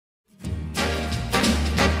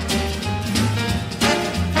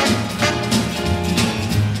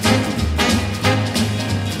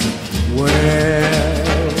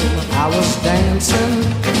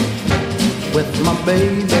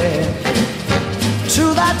baby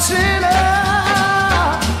to that sinner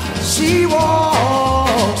she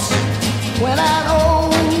walks. When an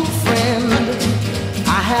old friend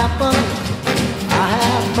I happen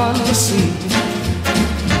to see.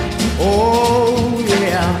 Oh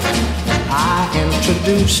yeah, I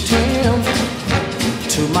introduced him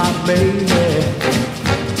to my baby,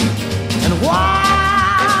 and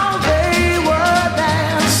while they were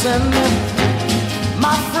dancing,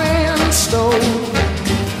 my friend stole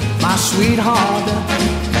my sweetheart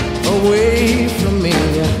away from me.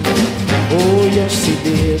 Oh yes he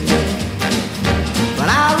did. But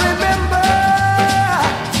I remember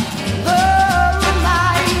the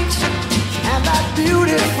night and that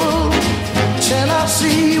beautiful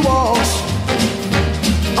Tennessee waltz.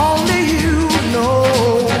 Only you know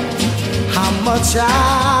how much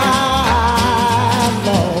I've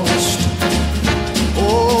lost.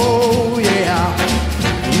 Oh yeah,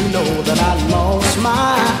 you know that I lost my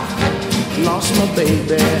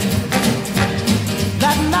baby.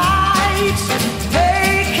 That night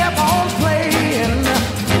they kept on playing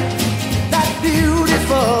that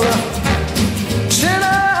beautiful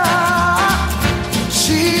sinner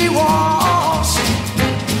she was.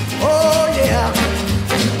 Oh yeah,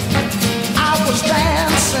 I was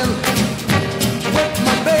dancing with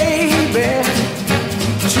my baby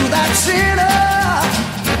to that sinner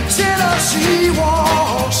she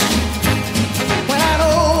was. When an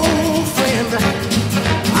old friend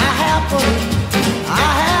I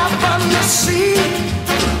happen to see.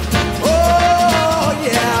 Oh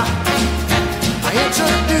yeah, I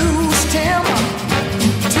introduced him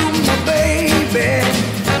to my baby.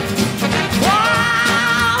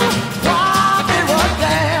 While they were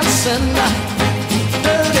dancing,